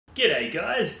G'day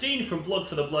guys, Dean from Blog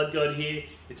for the Blood God here.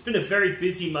 It's been a very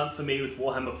busy month for me with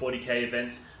Warhammer 40k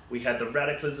events. We had the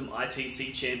Radicalism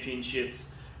ITC Championships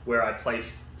where I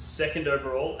placed second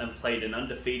overall and played an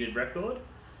undefeated record.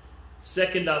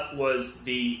 Second up was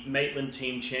the Maitland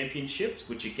Team Championships,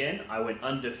 which again, I went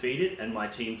undefeated and my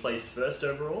team placed first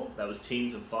overall. That was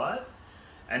teams of 5.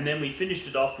 And then we finished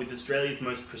it off with Australia's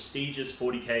most prestigious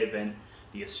 40k event,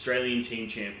 the Australian Team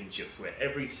Championships, where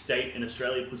every state in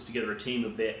Australia puts together a team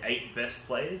of their 8 best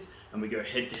players and we go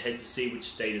head to head to see which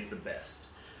state is the best.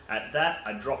 At that,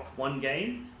 I dropped 1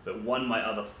 game, but won my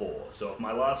other 4. So of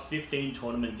my last 15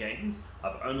 tournament games,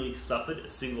 I've only suffered a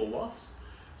single loss.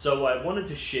 So I wanted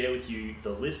to share with you the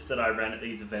list that I ran at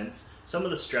these events, some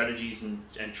of the strategies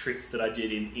and tricks that I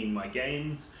did in my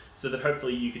games, so that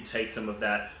hopefully you could take some of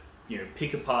that,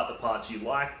 pick apart the parts you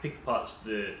like, pick apart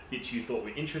the bits you thought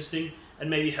were interesting, and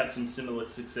maybe have some similar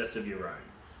success of your own.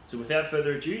 So without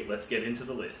further ado, let's get into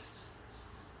the list.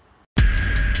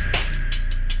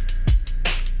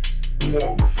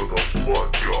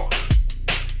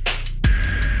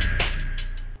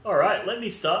 Alright, let me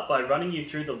start by running you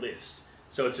through the list.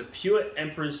 So it's a pure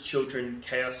Emperor's Children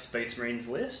Chaos Space Marines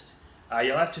list.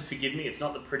 You'll have to forgive me, it's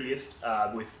not the prettiest.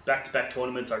 With back-to-back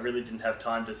tournaments, I really didn't have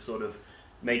time to sort of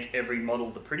make every model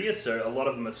the prettiest, so a lot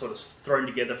of them are sort of thrown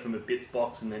together from a bits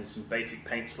box and then some basic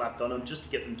paint slapped on them just to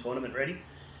get them tournament ready.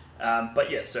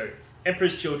 But yeah, so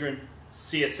Emperor's Children,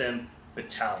 CSM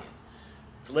Battalion.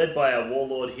 It's led by a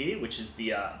warlord here, which is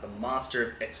the Master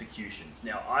of Executions.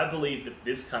 Now, I believe that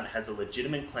this cunt has a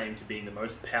legitimate claim to being the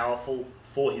most powerful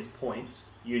for his points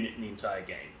unit in the entire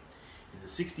game. He's a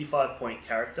 65-point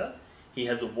character. He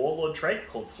has a warlord trait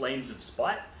called Flames of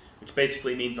Spite, which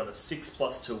basically means on a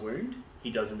 6+ to wound, he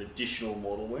does an additional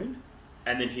mortal wound.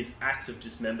 And then his Axe of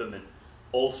Dismemberment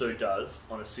also does,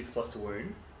 on a 6+ to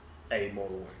wound, a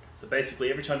mortal wound. So basically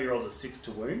every time he rolls a 6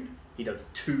 to wound, he does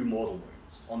 2 mortal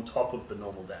wounds on top of the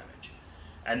normal damage.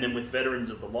 And then with Veterans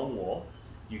of the Long War,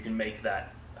 you can make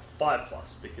that a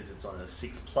 5+ because it's on a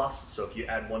 6+, so if you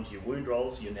add 1 to your wound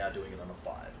rolls, you're now doing it on a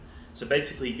 5. So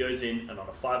basically he goes in and on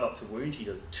a 5 up to wound, he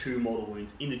does 2 mortal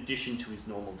wounds in addition to his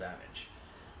normal damage.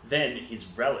 Then his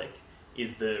relic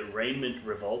is the Raiment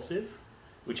Revulsive,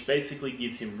 which basically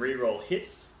gives him reroll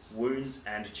hits, wounds,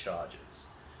 and charges.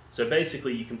 So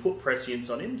basically you can put prescience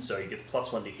on him, so he gets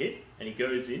 +1 to hit, and he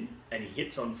goes in and he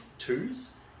hits on 2s,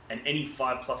 and any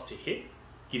 5+ to hit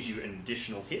gives you an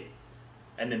additional hit.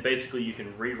 And then basically you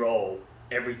can reroll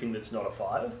everything that's not a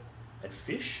 5 and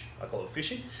fish. I call it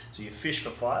fishing. So you fish for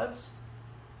 5s.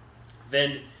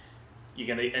 Then you're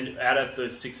going to, and out of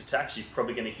those 6 attacks, you're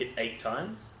probably going to hit 8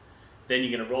 times. Then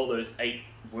you're going to roll those 8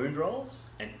 wound rolls,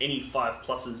 and any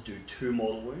 5+s do 2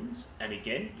 mortal wounds. And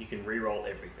again, you can re-roll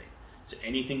everything. So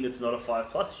anything that's not a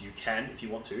 5+, you can, if you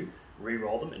want to,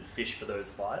 re-roll them and fish for those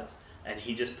 5s. And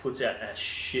he just puts out a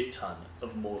shit ton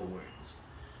of mortal wounds.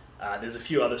 There's a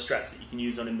few other strats that you can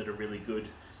use on him that are really good,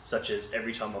 such as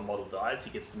every time a model dies, he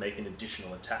gets to make an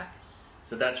additional attack.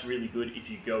 So that's really good if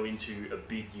you go into a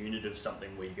big unit of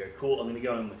something where you go, cool, I'm going to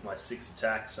go in with my 6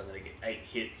 attacks, I'm going to get 8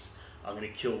 hits, I'm going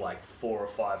to kill like 4 or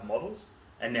 5 models,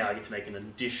 and now I get to make an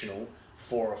additional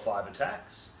 4 or 5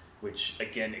 attacks, which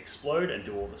again explode and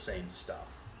do all the same stuff.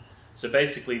 So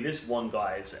basically this one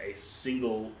guy is a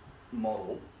single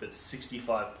model that's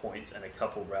 65 points and a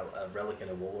couple a relic and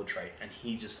a warlord trait, and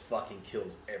he just fucking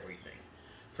kills everything.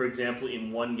 For example,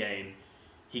 in one game,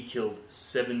 he killed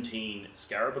 17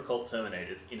 Scarab Occult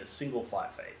Terminators in a single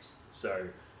fight phase. So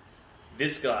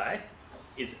this guy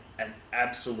is an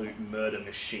absolute murder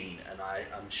machine, and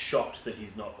I'm shocked that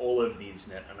he's not all over the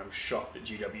internet, and I'm shocked that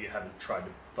GW haven't tried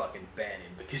to fucking ban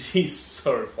him because he's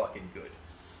so fucking good.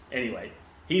 Anyway,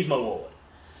 he's my warlord.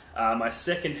 My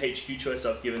second HQ choice,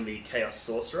 I've given the Chaos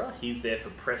Sorcerer. He's there for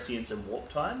prescience and warp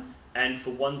time, and for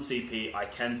 1 CP I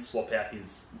can swap out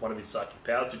one of his psychic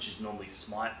powers, which is normally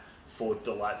Smite, for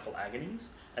Delightful Agonies,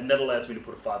 and that allows me to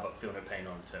put a 5-up Feel No Pain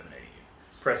on a Terminator unit.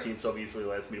 Prescience obviously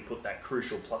allows me to put that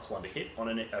crucial +1 to hit on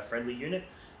a friendly unit,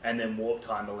 and then Warp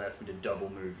Time allows me to double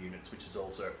move units, which is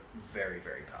also very,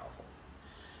 very powerful.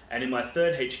 And in my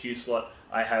third HQ slot,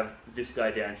 I have this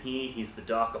guy down here. He's the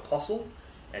Dark Apostle,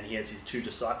 and he has his 2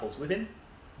 disciples with him.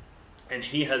 And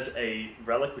he has a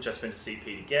relic, which I spent a CP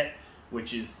to get,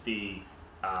 which is the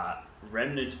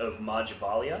Remnant of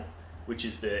Marjavalia, which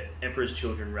is the Emperor's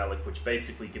Children relic, which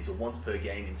basically gives a once per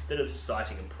game, instead of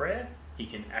citing a prayer, he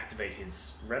can activate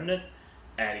his Remnant,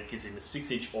 and it gives him a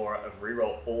 6-inch aura of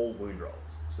reroll all wound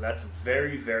rolls. So that's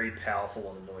very, very powerful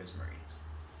on the Noise Marines.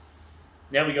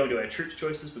 Now we go into our troops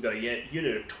choices. We've got a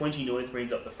unit of 20 Noise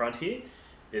Marines up the front here.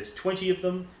 There's 20 of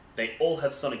them. They all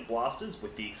have Sonic Blasters,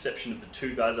 with the exception of the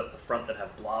 2 guys up the front that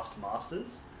have Blast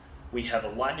Masters. We have a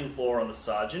lightning claw on the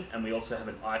sergeant, and we also have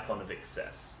an icon of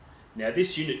excess. Now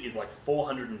this unit is like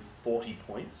 440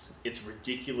 points. It's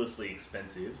ridiculously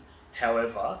expensive.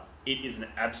 However, it is an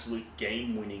absolute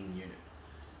game-winning unit.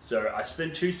 So I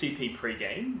spend 2 CP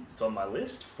pre-game, it's on my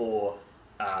list, for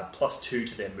 +2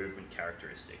 to their movement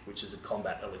characteristic, which is a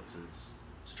combat elixirs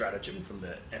stratagem from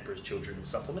the Emperor's Children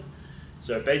supplement.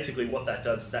 So basically what that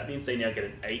does is that means they now get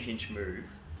an 8-inch move.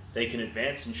 They can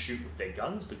advance and shoot with their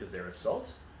guns because they're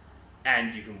assault,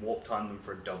 and you can warp time them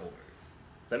for a double move.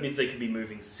 So that means they can be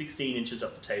moving 16 inches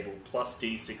up the table plus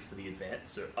D6 for the advance,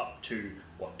 so up to,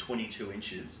 22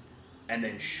 inches, and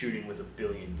then shooting with 1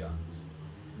 billion guns.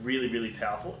 Really, really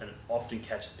powerful, and it often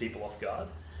catches people off guard.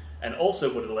 And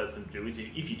also what it allows them to do is,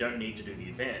 if you don't need to do the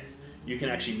advance, you can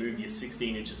actually move your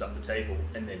 16 inches up the table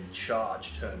and then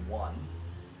charge turn 1.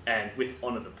 And with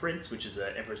Honor the Prince, which is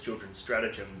an Emperor's Children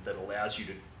stratagem that allows you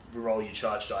to roll your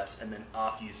charge dice, and then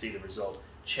after you see the result,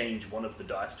 change one of the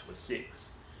dice to a 6,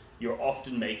 you're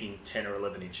often making 10 or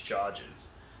 11 inch charges.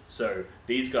 So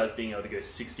these guys being able to go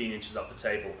 16 inches up the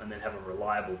table and then have a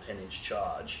reliable 10-inch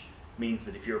charge means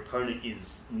that if your opponent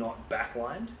is not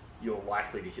backlined, you're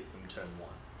likely to hit them turn 1.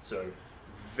 So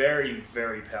very,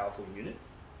 very powerful unit.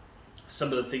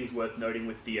 Some of the things worth noting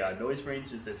with the Noise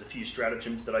Marines is there's a few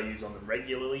stratagems that I use on them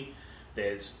regularly.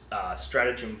 There's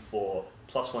stratagem for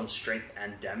 +1 strength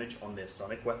and damage on their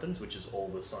sonic weapons, which is all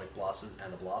the sonic blasters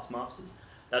and the blast masters.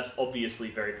 That's obviously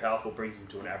very powerful, brings them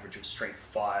to an average of strength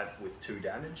 5 with 2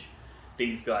 damage.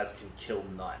 These guys can kill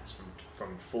knights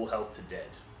from full health to dead.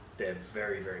 They're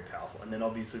very, very powerful. And then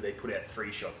obviously they put out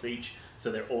 3 shots each, so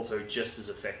they're also just as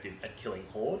effective at killing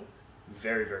Horde.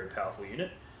 Very, very powerful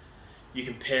unit. You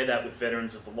can pair that with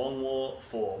Veterans of the Long War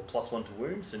for +1 to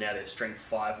wound, so now they're strength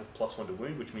 5 with +1 to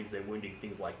wound, which means they're wounding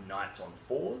things like knights on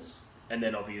 4s. And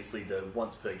then obviously the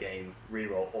once per game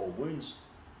reroll all wounds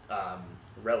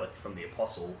relic from the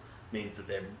Apostle means that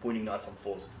they're wounding knights on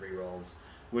 4s with rerolls,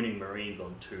 wounding Marines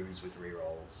on 2s with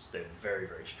rerolls. They're very,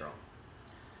 very strong.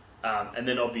 And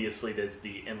then obviously there's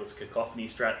the Endless Cacophony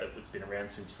strat that's been around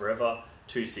since forever,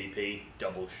 2 CP,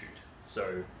 double shoot.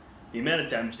 So the amount of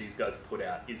damage these guys put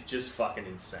out is just fucking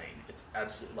insane. It's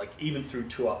absolutely, like, even through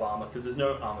 2-up armor, because there's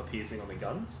no armor piercing on the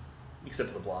guns, except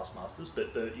for the Blast Masters,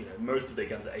 but most of their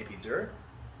guns are AP0.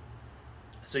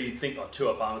 So you'd think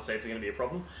 2-up armor saves are going to be a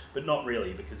problem, but not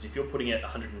really, because if you're putting out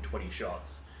 120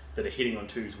 shots that are hitting on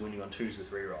 2s, wounding on 2s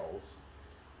with rerolls,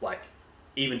 like,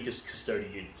 even just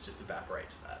custodian units just evaporate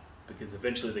to that, because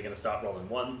eventually they're going to start rolling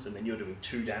 1s, and then you're doing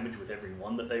 2 damage with every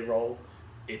 1 that they roll.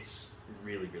 It's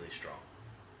really, really strong.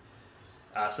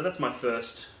 So that's my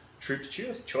first troop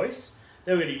choice.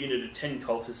 Then we've got a unit of 10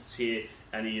 cultists here,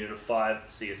 and a unit of 5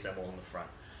 CSM all on the front.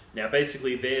 Now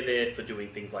basically they're there for doing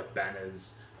things like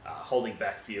banners, holding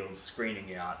backfields,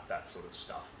 screening out, that sort of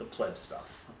stuff, the pleb stuff.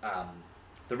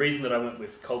 The reason that I went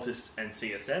with cultists and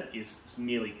CSM is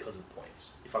merely because of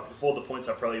points. If I could afford the points,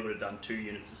 I probably would have done 2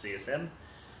 units of CSM.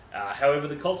 However,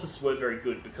 the cultists were very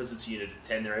good because it's a unit of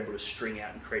 10, they're able to string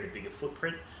out and create a bigger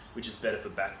footprint, which is better for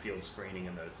backfield screening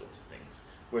and those sorts of things.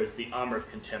 Whereas the Armor of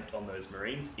Contempt on those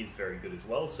Marines is very good as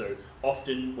well. So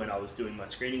often when I was doing my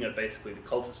screening, basically the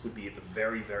cultists would be at the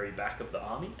very, very back of the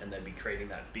army, and they'd be creating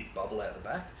that big bubble out the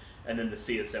back, and then the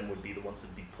CSM would be the ones that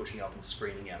would be pushing up and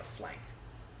screening out a flank.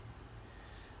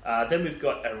 Then we've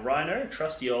got a Rhino,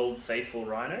 trusty old faithful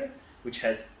Rhino, which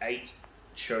has 8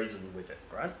 chosen with it,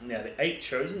 right? Now the 8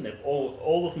 chosen, they've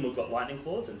all of them have got lightning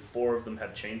claws, and 4 of them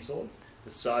have chainswords.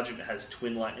 The sergeant has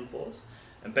twin lightning claws,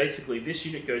 and basically this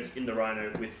unit goes in the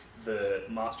Rhino with the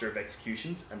Master of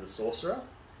Executions and the Sorcerer.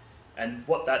 And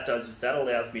what that does is that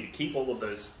allows me to keep all of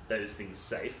those things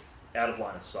safe, out of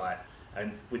line of sight,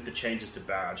 and with the changes to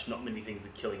barrage, not many things are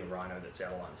killing a Rhino that's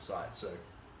out of line of sight. So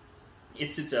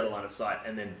it sits out of line of sight,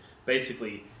 and then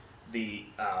basically the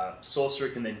Sorcerer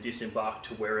can then disembark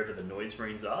to wherever the Noise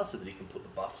Marines are, so that he can put the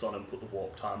buffs on them, put the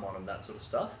warp time on them, that sort of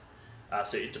stuff.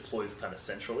 So it deploys kind of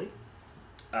centrally.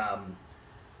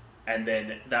 And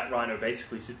then that Rhino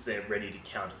basically sits there ready to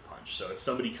counterpunch. So if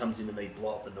somebody comes in and they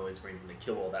blow up the Noise Marines and they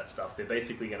kill all that stuff, they're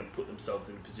basically going to put themselves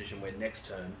in a position where next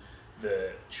turn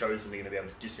the Chosen are going to be able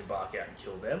to disembark out and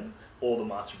kill them, or the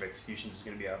Master of Executions is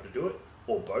going to be able to do it,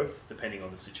 or both, depending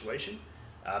on the situation.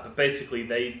 But basically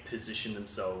they position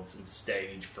themselves and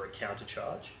stage for a counter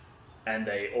charge, and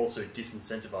they also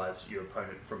disincentivize your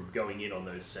opponent from going in on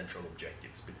those central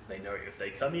objectives, because they know if they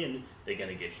come in, they're going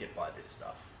to get hit by this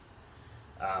stuff.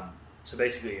 So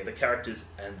basically the characters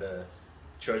and the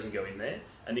Chosen go in there,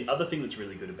 and the other thing that's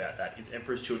really good about that is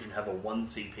Emperor's Children have a 1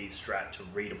 CP strat to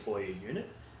redeploy a unit,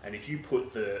 and if you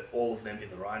put all of them in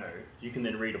the Rhino, you can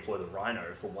then redeploy the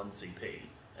Rhino for 1 CP,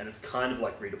 and it's kind of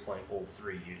like redeploying all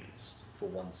 3 units for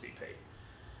 1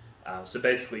 CP. So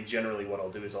basically, generally what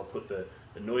I'll do is I'll put the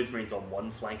Noise Marines on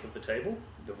one flank of the table,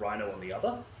 the Rhino on the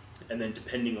other, and then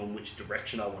depending on which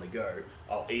direction I want to go,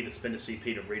 I'll either spend a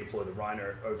CP to redeploy the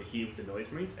Rhino over here with the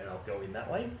Noise Marines, and I'll go in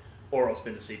that way, or I'll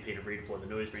spend a CP to redeploy the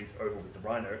Noise Marines over with the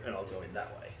Rhino, and I'll go in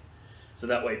that way. So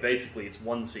that way, basically, it's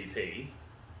 1 CP,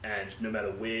 and no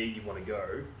matter where you want to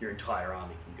go, your entire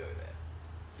army can go there.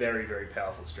 Very, very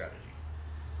powerful strategy.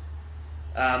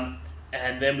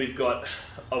 And then we've got,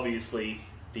 obviously,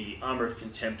 the Armor of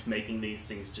Contempt, making these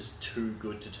things just too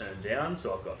good to turn down.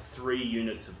 So I've got 3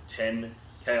 units of 10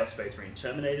 Chaos Space Marine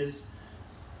Terminators,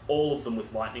 all of them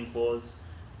with Lightning Claws.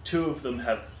 2 of them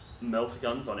have Melter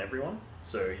Guns on everyone.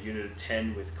 So a unit of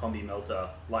 10 with Combi Melter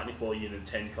Lightning Claw, unit of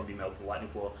 10 Combi Melter Lightning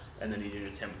Claw, and then a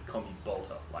unit of 10 with Combi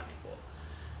Bolter Lightning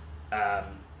Claw.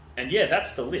 And yeah,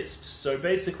 that's the list. So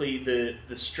basically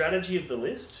the strategy of the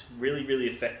list, really, really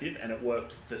effective, and it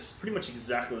worked pretty much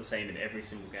exactly the same in every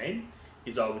single game,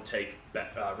 is I would take,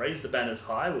 Raise the Banners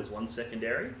High was 1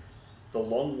 secondary, the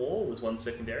Long War was 1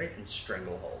 secondary, and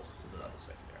Stranglehold was another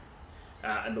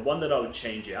secondary. And the one that I would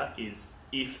change out is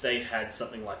if they had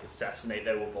something like Assassinate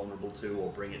they were vulnerable to,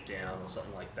 or Bring It Down, or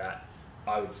something like that,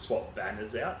 I would swap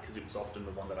Banners out, because it was often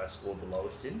the one that I scored the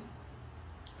lowest in.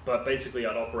 But basically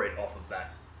I'd operate off of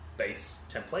that base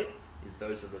template, is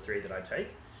those are the 3 that I take.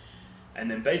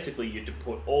 And then basically you'd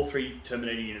put all 3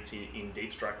 Terminator units in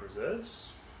Deep Strike reserves.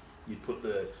 You'd put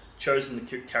the chosen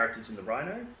characters in the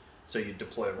Rhino. So you'd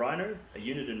deploy a Rhino, a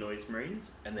unit of Noise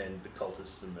Marines, and then the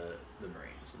Cultists and the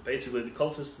Marines. And basically the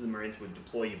Cultists and the Marines would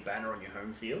deploy your banner on your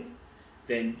home field.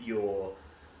 Then your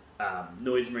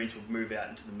Noise Marines would move out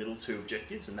into the middle 2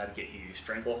 objectives, and that'd get you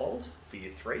Stranglehold for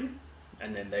your 3,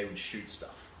 and then they would shoot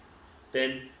stuff.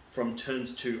 Then from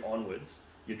turns 2 onwards,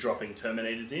 you're dropping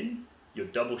Terminators in, you're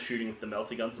double shooting with the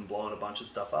Melter Guns and blowing a bunch of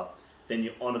stuff up. Then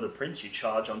you honor the Prince, you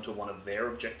charge onto one of their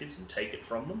objectives and take it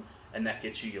from them, and that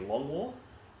gets you your Long War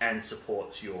and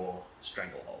supports your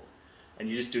Stranglehold. And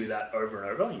you just do that over and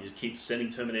over. You just keep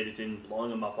sending Terminators in, blowing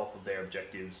them up off of their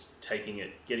objectives, taking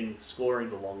it, scoring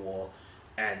the Long War,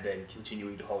 and then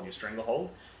continuing to hold your Stranglehold.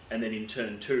 And then in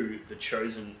turn 2, the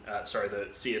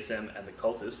CSM and the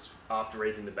Cultists, after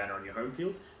raising the banner on your home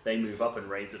field, they move up and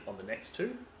raise it on the next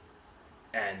 2.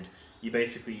 And you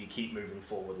keep moving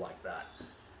forward like that,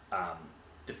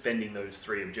 defending those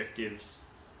 3 objectives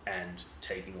and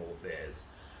taking all of theirs.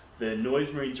 The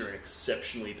Noise Marines are an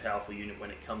exceptionally powerful unit when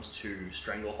it comes to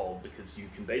Stranglehold, because you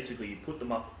can basically put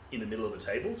them up in the middle of the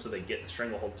table, so they get the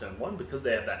Stranglehold turn 1, because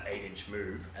they have that 8-inch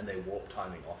move and they warp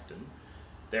timing often.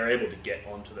 They're able to get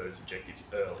onto those objectives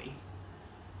early,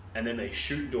 and then they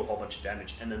shoot and do a whole bunch of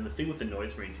damage. And then the thing with the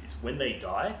Noise Marines is when they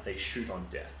die, they shoot on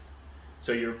death.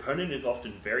 So your opponent is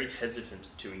often very hesitant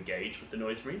to engage with the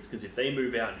Noise Marines, because if they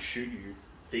move out and shoot you,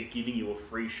 they're giving you a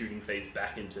free shooting phase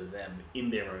back into them in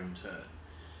their own turn.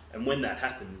 And when that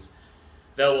happens,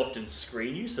 they'll often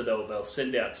screen you, so they'll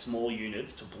send out small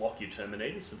units to block your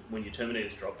Terminators. So when your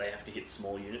Terminators drop, they have to hit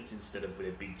small units instead of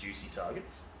their big juicy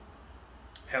targets.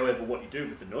 However, what you do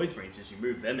with the Noise Marines is you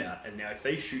move them out, and now if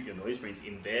they shoot your Noise Marines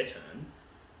in their turn,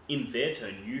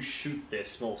 you shoot their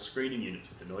small screening units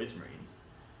with the Noise Marines,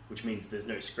 which means there's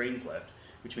no screens left,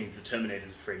 which means the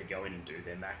Terminators are free to go in and do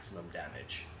their maximum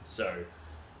damage. So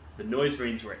the Noise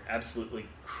Marines were an absolutely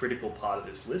critical part of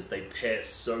this list. They pair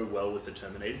so well with the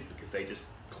Terminators because they just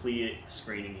clear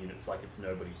screening units like it's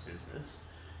nobody's business.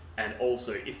 And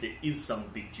also, if there is some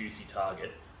big juicy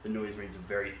target, the Noise Marines are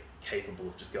very capable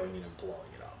of just going in and blowing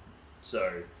it up.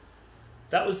 So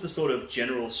that was the sort of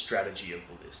general strategy of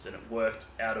the list, and it worked.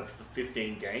 Out of the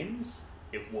 15 games,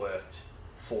 it worked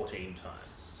 14 times.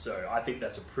 So I think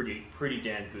that's a pretty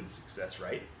damn good success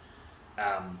rate.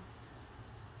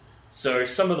 So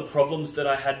some of the problems that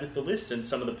I had with the list and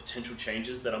some of the potential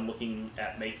changes that I'm looking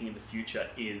at making in the future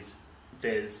is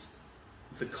there's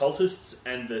the Cultists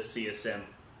and the CSM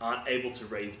aren't able to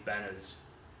raise banners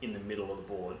in the middle of the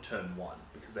board turn 1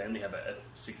 because they only have a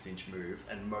 6-inch move,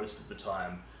 and most of the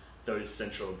time those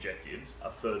central objectives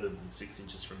are further than 6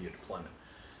 inches from your deployment.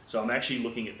 So I'm actually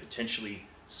looking at potentially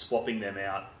swapping them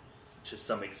out to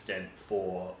some extent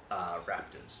for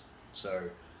Raptors. So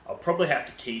I'll probably have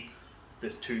to keep the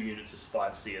 2 units as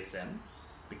 5 CSM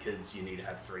because you need to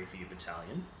have 3 for your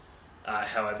battalion.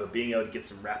 However, being able to get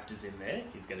some Raptors in there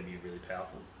is going to be really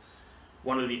powerful.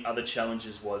 One of the other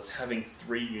challenges was having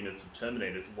 3 units of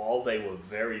Terminators. While they were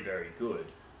very, very good,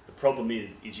 the problem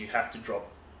is you have to drop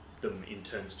them in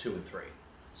turns 2 and 3.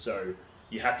 So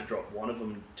you have to drop one of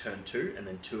them turn 2 and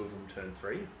then 2 of them turn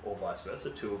 3, or vice versa,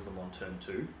 2 of them on turn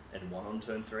 2 and 1 on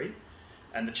turn 3.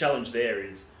 And the challenge there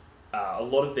is a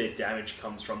lot of their damage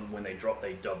comes from when they drop,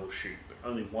 they double shoot, but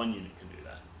only 1 unit can do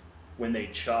that. when they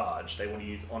charge, they want to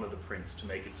use Honor the Prince to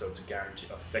make it so it's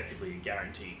effectively a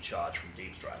guaranteed charge from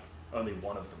Deep Strike. Only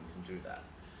one of them can do that.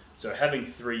 So having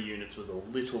 3 units was a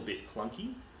little bit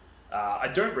clunky. I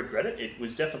don't regret it. It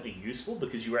was definitely useful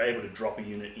because you were able to drop a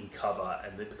unit in cover,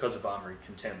 and then because of Armor and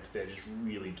Contempt, they're just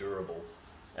really durable.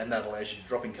 And that allows you to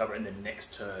drop in cover and then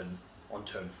next turn, on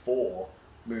turn 4,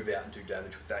 move out and do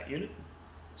damage with that unit.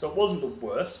 So it wasn't the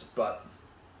worst, but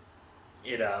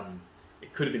it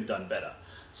could have been done better.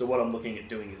 So what I'm looking at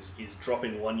doing is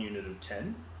dropping 1 unit of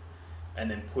 10 and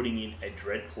then putting in a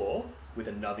Dreadclaw with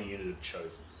another unit of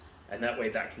Chosen. And that way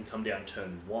that can come down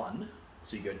turn 1.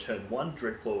 So you go turn 1,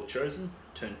 Dreadclaw Chosen,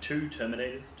 turn 2,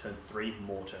 Terminators, turn 3,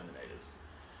 more Terminators.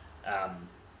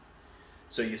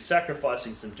 So you're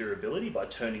sacrificing some durability by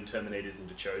turning Terminators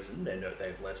into Chosen. They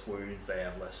have less wounds, they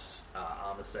have less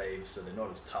armor saves, so they're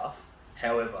not as tough.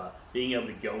 However, being able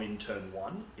to go in turn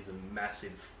 1 is a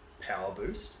massive power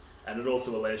boost, and it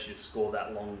also allows you to score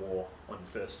that long war on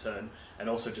your first turn, and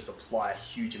also just apply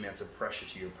huge amounts of pressure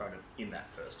to your opponent in that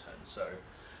first turn. So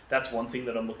that's one thing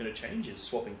that I'm looking to change, is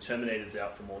swapping Terminators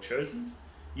out for more Chosen,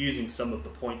 using some of the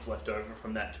points left over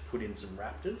from that to put in some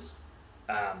Raptors,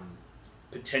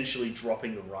 potentially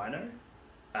dropping the Rhino,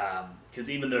 because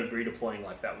even though redeploying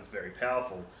like that was very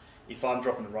powerful, if I'm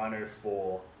dropping the Rhino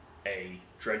for a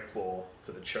Dreadclaw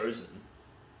for the Chosen,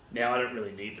 now I don't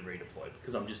really need the redeploy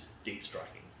because I'm just deep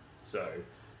striking. So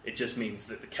it just means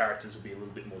that the characters will be a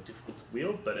little bit more difficult to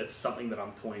wield, but it's something that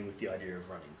I'm toying with the idea of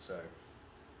running. So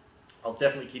I'll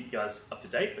definitely keep you guys up to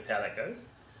date with how that goes.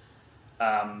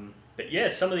 But yeah,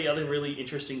 some of the other really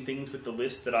interesting things with the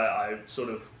list that I sort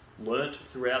of learnt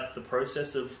throughout the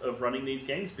process of running these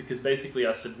games, because basically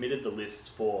I submitted the lists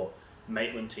for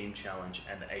Maitland Team Challenge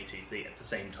and the ATC at the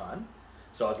same time.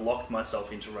 So I'd locked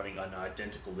myself into running an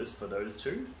identical list for those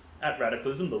two. At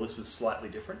Radicalism, the list was slightly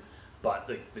different, but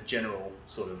the general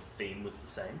sort of theme was the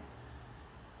same.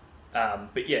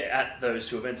 But yeah, at those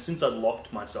 2 events, since I'd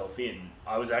locked myself in,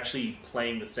 I was actually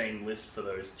playing the same list for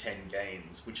those 10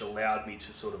 games, which allowed me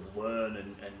to sort of learn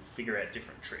and figure out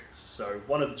different tricks. So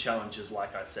one of the challenges,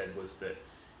 like I said, was that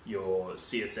your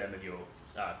CSM and your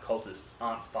cultists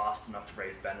aren't fast enough to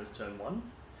raise banners turn 1.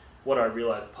 What I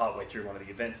realized partway through one of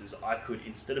the events is I could,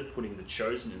 instead of putting the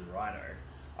Chosen in the Rhino,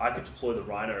 I could deploy the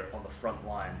Rhino on the front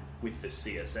line with the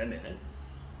CSM in it,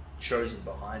 Chosen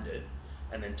behind it,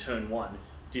 and then turn 1,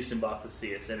 disembark the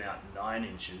CSM out 9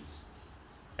 inches,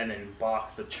 and then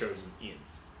embark the Chosen in.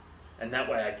 And that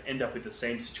way I end up with the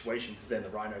same situation, because then the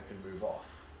Rhino can move off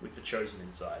with the Chosen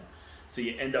inside. So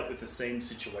you end up with the same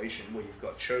situation where you've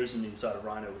got Chosen inside a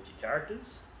Rhino with your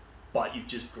characters, but you've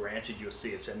just granted your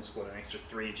CSM squad an extra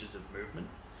 3 inches of movement,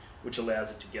 which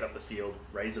allows it to get up the field,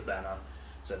 raise a banner.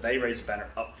 So they raise a banner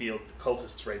upfield, the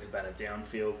cultists raise a banner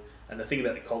downfield. And the thing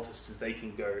about the cultists is they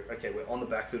can go, okay, we're on the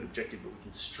backfield objective, but we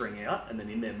can string out, and then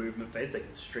in their movement phase, they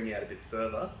can string out a bit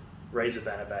further, raise a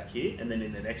banner back here, and then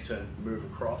in their next turn, move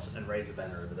across and raise a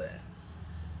banner over there.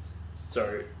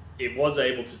 So it was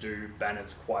able to do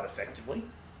banners quite effectively.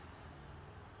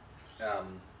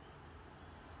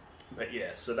 But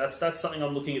yeah, so that's something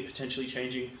I'm looking at potentially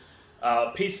changing.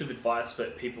 Piece of advice for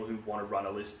people who want to run a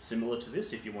list similar to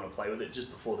this, if you want to play with it, just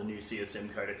before the new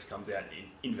CSM Codex comes out and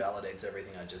invalidates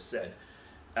everything I just said.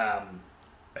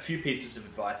 A few pieces of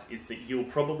advice is that you'll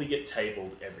probably get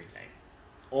tabled every game.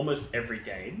 Almost every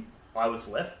game, I was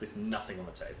left with nothing on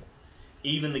the table.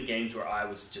 Even the games where I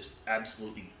was just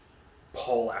absolutely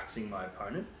poleaxing my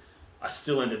opponent, I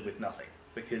still ended with nothing,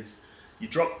 because you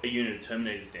drop a unit of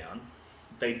Terminators down,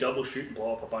 they double shoot and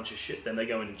blow up a bunch of shit, then they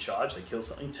go in and charge, they kill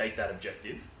something, take that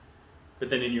objective, but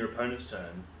then in your opponent's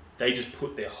turn, they just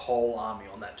put their whole army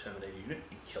on that Terminator unit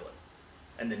and kill it.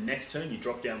 And then next turn, you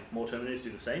drop down more Terminators,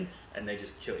 do the same, and they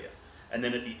just kill you. And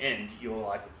then at the end, you're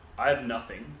like, I have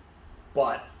nothing,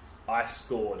 but I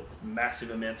scored massive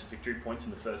amounts of victory points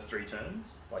in the first 3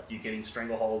 turns. Like, you're getting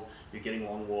Stranglehold, you're getting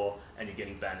Long War, and you're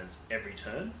getting banners every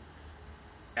turn.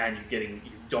 And you're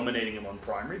dominating them on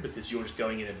primary, because you're just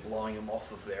going in and blowing them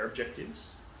off of their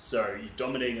objectives. So you're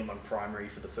dominating them on primary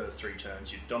for the first 3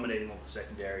 turns, you're dominating all the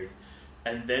secondaries,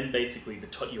 and then basically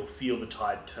you'll feel the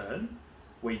tide turn,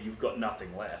 where you've got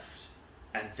nothing left,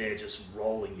 and they're just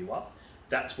rolling you up.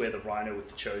 That's where the Rhino with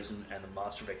the Chosen and the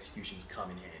Master of Executions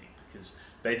come in handy, because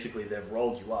basically they've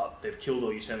rolled you up, they've killed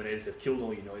all your Terminators, they've killed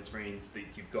all your Noise Marines,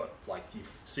 you've got, like, your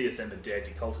CSM are dead,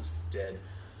 your Cultists are dead.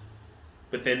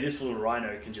 But then this little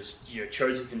Rhino can just,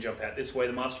 Chosen can jump out this way,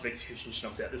 the Master of Execution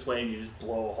jumps out this way, and you just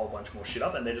blow a whole bunch more shit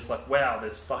up, and they're just like, wow,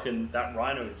 that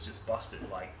Rhino is just busted.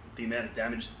 Like, the amount of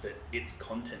damage that its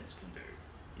contents can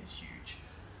do is huge.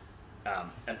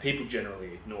 And people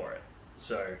generally ignore it.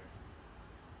 So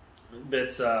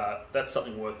That's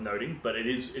something worth noting, but it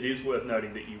is worth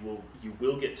noting that you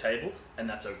will get tabled, and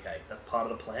that's okay. That's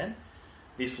part of the plan.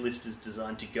 This list is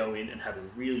designed to go in and have a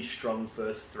really strong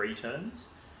first 3 turns.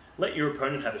 Let your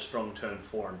opponent have a strong turn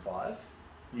 4 and 5.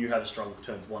 You have strong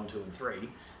turns 1, 2, and 3,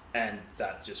 and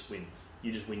that just wins.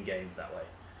 You just win games that way.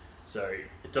 So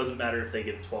it doesn't matter if they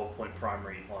get a 12-point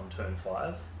primary on turn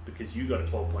 5, because you got a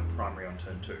 12-point primary on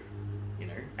turn 2,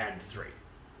 and 3,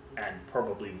 and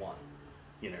probably 1.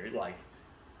 Like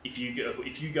if you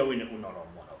go in, well, not on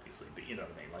 1 obviously, but you know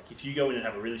what I mean. Like if you go in and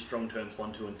have a really strong turns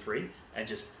 1, 2, and 3, and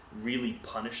just really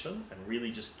punish them and really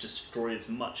just destroy as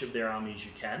much of their army as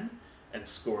you can, and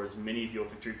score as many of your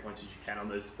victory points as you can on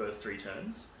those first 3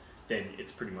 turns, then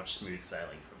it's pretty much smooth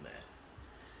sailing from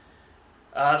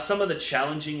there. Some of the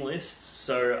challenging lists.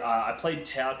 So I played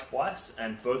Tau twice,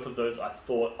 and both of those I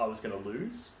thought I was going to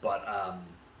lose, but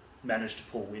managed to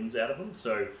pull wins out of them.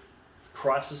 So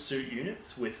Crisis Suit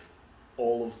units with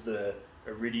all of the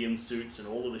Iridium suits and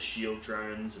all of the shield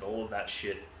drones and all of that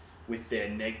shit with their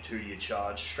neg 2 to your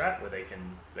charge strat, where they can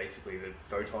basically, the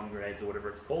photon grenades or whatever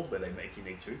it's called, where they make you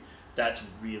neg 2, that's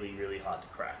really, really hard to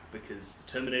crack, because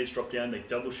the Terminators drop down, they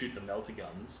double shoot the melter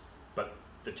guns, but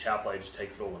the Tau player just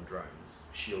takes it all on drones,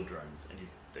 shield drones, and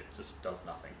it just does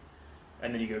nothing.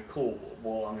 And then you go, cool,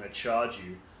 well I'm going to charge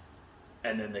you,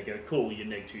 and then they go, cool, you're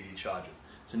neg 2 to your charges.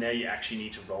 So now you actually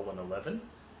need to roll an 11,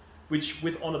 which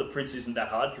with Honor the Prince isn't that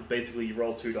hard, because basically you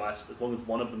roll 2 dice, as long as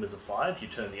one of them is a 5, you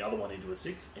turn the other one into a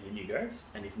 6, and in you go.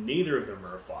 And if neither of them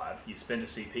are a 5, you spend a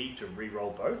CP to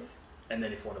re-roll both, and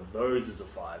then if one of those is a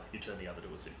 5, you turn the other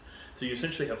to a 6. So you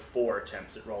essentially have 4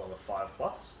 attempts at rolling a 5+,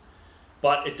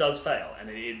 but it does fail, and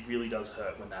it really does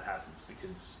hurt when that happens,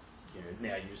 because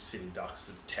now you're just sitting ducks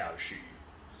for the Tau to shoot you.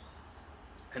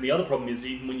 And the other problem is,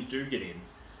 even when you do get in,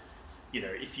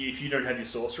 if you don't have your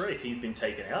sorcerer, if he's been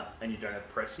taken out and you don't have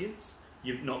prescience,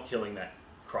 you're not killing that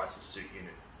Crisis Suit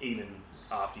unit, even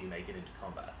after you make it into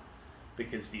combat.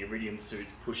 Because the Iridium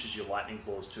suits pushes your Lightning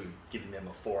Claws to giving them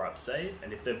a 4-up save,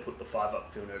 and if they've put the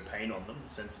 5-up Feel No Pain on them, the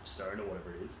Sense of Stone or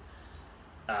whatever it is,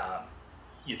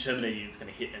 your Terminator unit's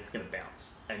going to hit and it's going to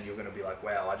bounce. And you're going to be like,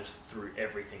 wow, I just threw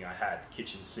everything I had,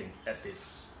 kitchen sink, at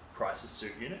this Crisis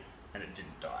Suit unit, and it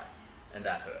didn't die. And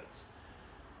that hurts.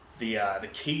 The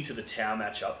key to the Tau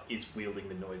matchup is wielding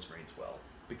the Noise Marines well,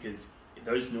 because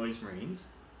those Noise Marines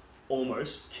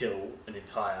almost kill an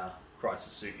entire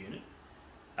Crisis Suit unit.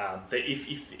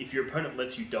 If your opponent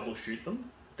lets you double shoot them,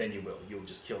 then you will. You'll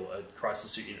just kill a Crisis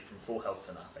Suit unit from full health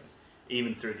to nothing,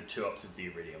 even through the 2-ups of the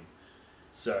Iridium.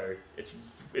 So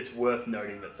it's worth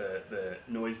noting that the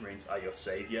Noise Marines are your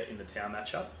savior in the Tau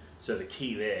matchup, so the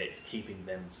key there is keeping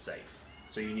them safe.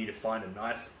 So you need to find a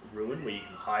nice ruin where you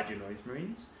can hide your Noise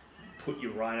Marines, put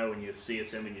your Rhino and your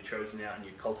CSM and your Chosen out and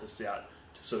your Cultists out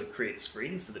to sort of create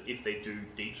screens, so that if they do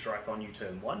deep strike on you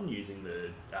turn 1 using the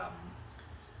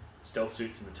stealth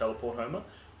suits and the teleport homer,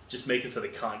 just make it so they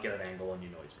can't get an angle on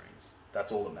your Noise Marines.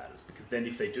 That's all that matters, because then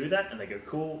if they do that and they go,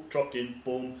 cool, dropped in,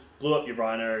 boom, blew up your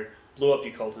Rhino, blew up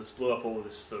your Cultists, blew up all of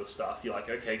this sort of stuff, you're like,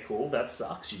 okay, cool, that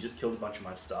sucks, you just killed a bunch of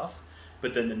my stuff,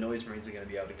 but then the Noise Marines are going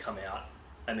to be able to come out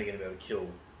and they're going to be able to kill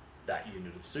that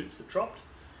unit of suits that dropped,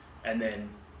 and then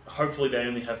hopefully they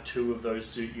only have 2 of those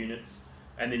suit units,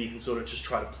 and then you can sort of just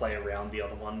try to play around the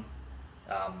other one.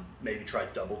 Maybe try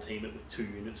double team it with 2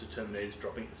 units of Terminators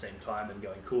dropping at the same time and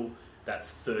going, cool, that's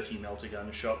 30 melter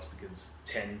gun shots, because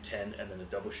 10, 10, and then a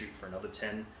double shoot for another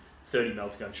 10. 30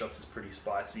 melter gun shots is pretty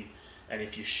spicy, and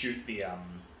if you shoot the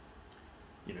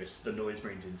Noise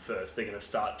Marines in first, they're going to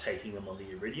start taking them on the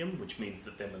Iridium, which means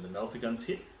that then when the melter guns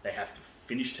hit, they have to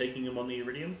finish taking them on the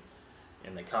Iridium,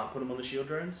 and they can't put them on the shield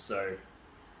drones, so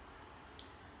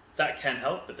that can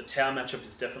help, but the Tau matchup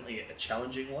is definitely a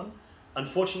challenging one.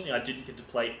 Unfortunately, I didn't get to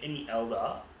play any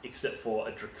Eldar except for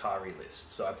a Drakari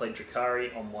list. So I played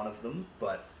Drakari on one of them,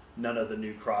 but none of the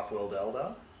new Craftworld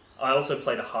Eldar. I also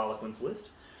played a Harlequins list.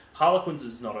 Harlequins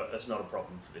is not a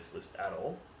problem for this list at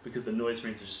all, because the Noise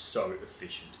Marines are just so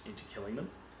efficient into killing them.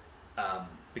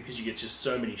 Because you get just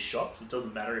so many shots, it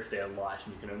doesn't matter if they're light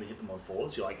and you can only hit them on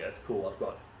 4s. You're like, that's cool, I've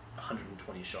got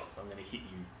 120 shots, I'm going to hit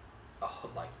you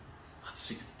like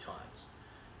 60 times,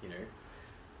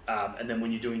 and then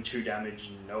when you're doing 2 damage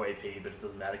and no AP, but it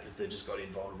doesn't matter because they've just got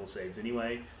invulnerable saves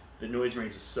anyway. The Noise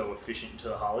Marines are so efficient into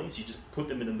the Harleys, you just put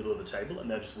them in the middle of the table and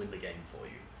they'll just win the game for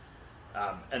you.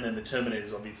 And then the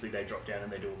Terminators, obviously, they drop down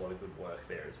and they do a lot of good work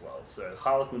there as well. So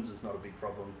Harlequins is not a big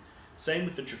problem. Same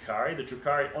with the Drakari. The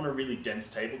Drakari on a really dense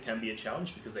table can be a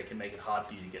challenge, because they can make it hard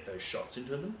for you to get those shots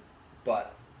into them.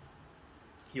 But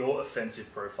your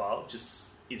offensive profile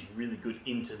just is really good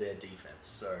into their defense.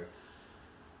 So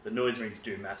the noise rings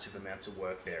do massive amounts of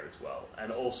work there as well.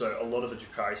 And also, a lot of the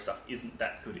Drukhari stuff isn't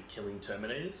that good at killing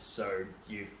Terminators, so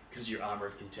because your Armor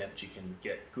of Contempt, you can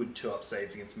get good 2-up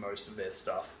saves against most of their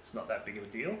stuff. It's not that big of a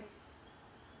deal.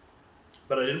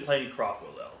 But I didn't play any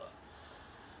Craftworld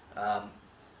Elder.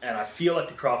 And I feel like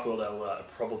the Craftworld Elder are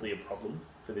probably a problem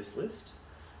for this list.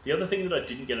 The other thing that I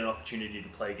didn't get an opportunity to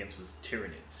play against was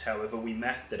Tyranids. However, we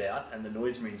mathed it out, and the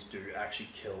Noise Marines do actually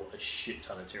kill a shit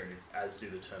ton of Tyranids, as do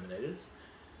the Terminators.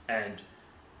 And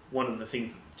one of the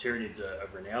things that the Tyranids are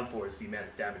renowned for is the amount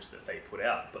of damage that they put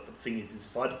out. But the thing is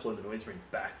if I deploy the Noise Marines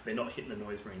back, they're not hitting the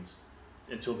Noise Marines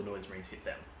until the Noise Marines hit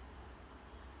them.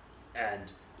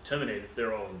 And the Terminators,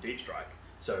 they're all in Deep Strike.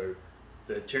 So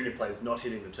the Tyranid player's not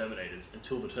hitting the Terminators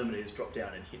until the Terminators drop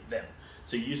down and hit them.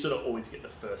 So you sort of always get the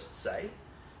first say.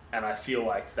 And I feel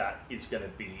like that is going to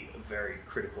be very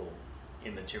critical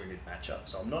in the Tyranid matchup.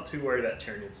 So I'm not too worried about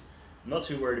Tyranids. I'm not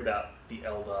too worried about the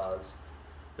Eldars.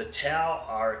 The Tau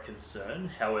are a concern.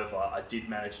 However, I did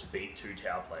manage to beat 2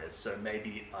 Tau players. So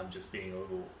maybe I'm just being a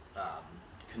little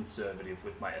conservative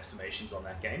with my estimations on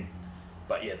that game.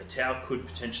 But yeah, the Tau could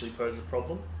potentially pose a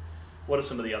problem. What are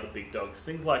some of the other big dogs?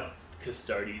 Things like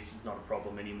Custodes is not a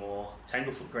problem anymore.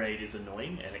 Tanglefoot Grenade is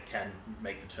annoying, and it can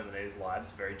make the Terminator's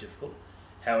lives very difficult.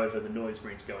 However, the Noise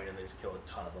Marines go in and they just kill a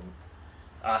ton of them.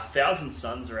 Thousand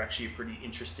Suns are actually a pretty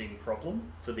interesting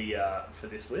problem for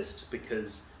this list,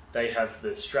 because they have the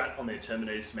strat on their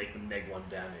Terminators to make them -1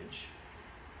 damage,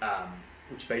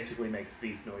 which basically makes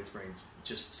these Noise Marines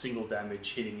just single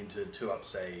damage hitting into 2-up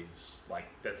saves. Like,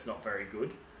 that's not very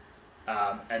good.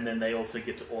 And then they also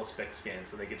get to Auspex scan,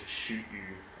 so they get to shoot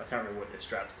you. I can't remember what their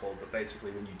strat's called, but basically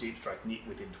when you deep strike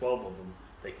within 12 of them,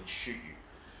 they can shoot you.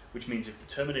 Which means if the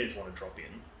Terminators want to drop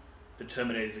in, the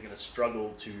Terminators are going to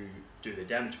struggle to do their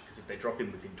damage, because if they drop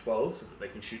in within 12 so that they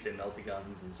can shoot their melter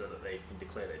guns and so that they can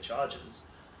declare their charges,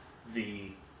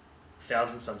 the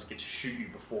Thousand Suns get to shoot you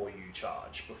before you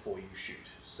charge, before you shoot.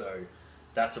 So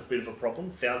that's a bit of a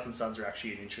problem. Thousand Suns are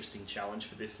actually an interesting challenge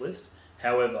for this list.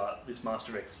 However, this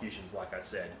Master of Executions, like I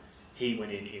said, he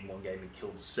went in one game and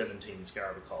killed 17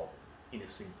 Scarab Occult in a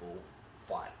single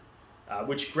fight.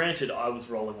 Which, granted, I was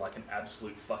rolling like an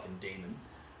absolute fucking demon,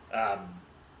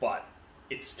 but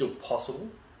it's still possible,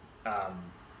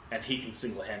 and he can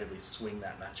single-handedly swing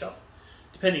that matchup.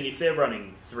 Depending, if they're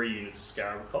running 3 units of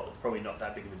Scarab Occult, it's probably not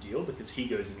that big of a deal, because he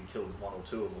goes in and kills 1 or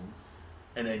 2 of them,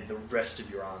 and then the rest of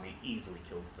your army easily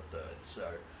kills the third.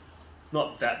 So it's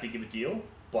not that big of a deal,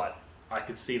 but I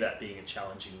could see that being a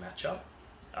challenging matchup.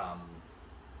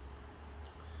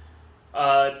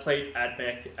 I played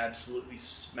Admech, absolutely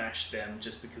smashed them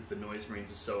just because the Noise Marines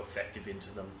are so effective into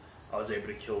them. I was able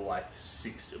to kill like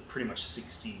pretty much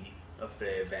 60 of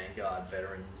their Vanguard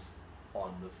veterans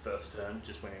on the first turn.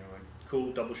 Just went in and went,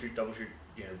 cool, double shoot,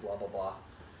 you know, blah, blah, blah.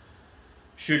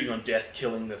 Shooting on death,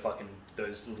 killing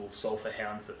those little sulfur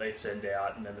hounds that they send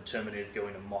out, and then the Terminators go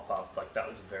in and mop up. Like, that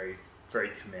was a very,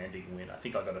 very commanding win. I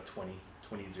think I got a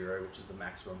 20-0, which is the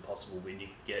maximum possible win you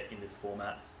could get in this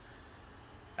format.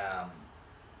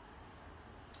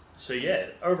 So yeah,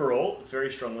 overall,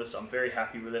 very strong list. I'm very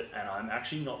happy with it, and I'm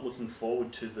actually not looking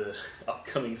forward to the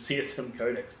upcoming CSM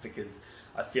Codex, because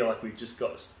I feel like we've just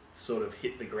got to sort of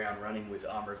hit the ground running with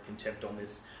Armor of Contempt on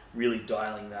this, really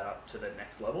dialing that up to the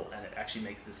next level, and it actually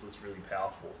makes this list really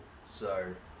powerful. So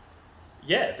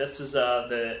yeah, this is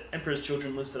the Emperor's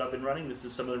Children list that I've been running. This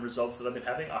is some of the results that I've been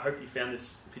having. I hope you found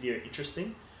this video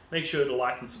interesting. Make sure to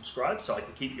like and subscribe so I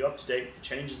can keep you up to date with the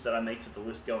changes that I make to the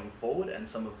list going forward and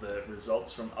some of the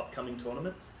results from upcoming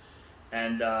tournaments.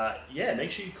 And yeah,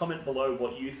 make sure you comment below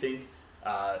what you think.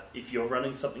 If you're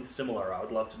running something similar, I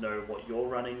would love to know what you're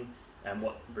running and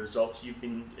what results you've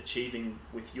been achieving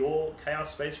with your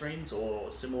Chaos Space Marines or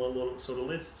similar sort of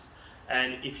lists.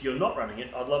 And if you're not running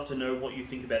it, I'd love to know what you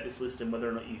think about this list and whether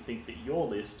or not you think that your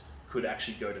list could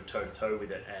actually go to toe-to-toe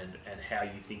with it, and how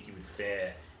you think you would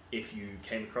fare if you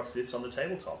came across this on the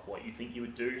tabletop, what you think you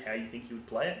would do, how you think you would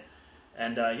play it.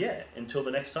 And yeah, until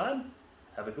the next time,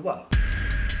 have a good one.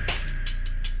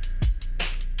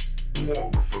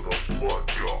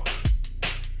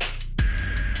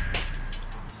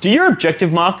 Do your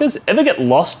objective markers ever get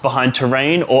lost behind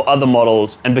terrain or other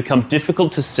models and become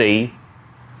difficult to see?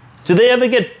 Do they ever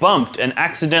get bumped and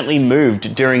accidentally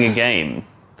moved during a game?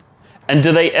 And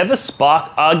do they ever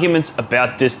spark arguments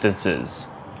about distances?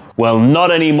 Well,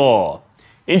 not anymore.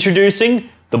 Introducing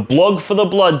the blog for the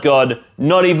Blood God,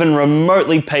 not even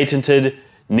remotely patented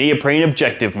neoprene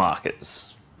objective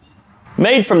markers.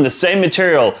 Made from the same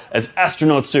material as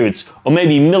astronaut suits, or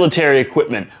maybe military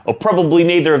equipment, or probably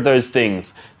neither of those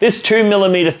things, this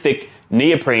 2mm thick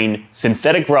neoprene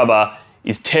synthetic rubber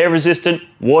is tear resistant,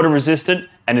 water resistant,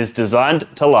 and is designed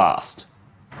to last.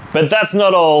 But that's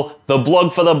not all. The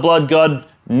Blog for the Blood God,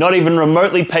 not even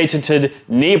remotely patented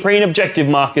neoprene objective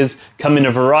markers come in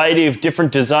a variety of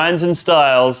different designs and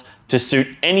styles to suit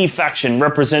any faction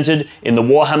represented in the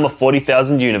Warhammer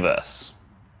 40,000 universe.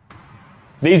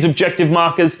 These objective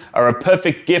markers are a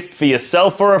perfect gift for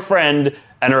yourself or a friend,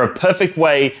 and are a perfect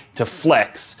way to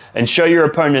flex and show your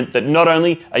opponent that not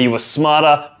only are you a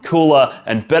smarter, cooler,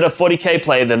 and better 40k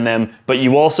player than them, but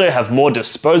you also have more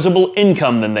disposable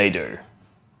income than they do.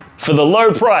 For the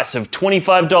low price of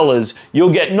 $25, you'll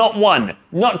get not one,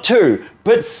 not two,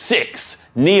 but 6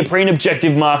 neoprene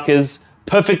objective markers,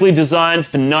 perfectly designed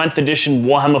for 9th edition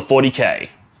Warhammer 40k.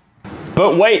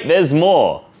 But wait, there's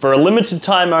more. For a limited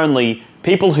time only,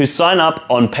 people who sign up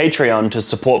on Patreon to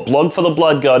support Blog for the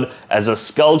Blood God as a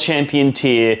Skull Champion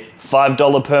tier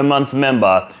 $5 per month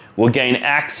member will gain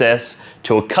access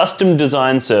to a custom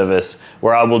design service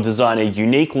where I will design a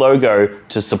unique logo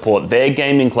to support their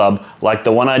gaming club, like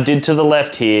the one I did to the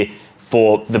left here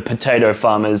for the Potato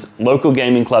Farmers local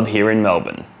gaming club here in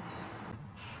Melbourne.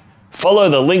 Follow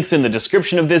the links in the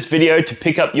description of this video to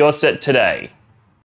pick up your set today.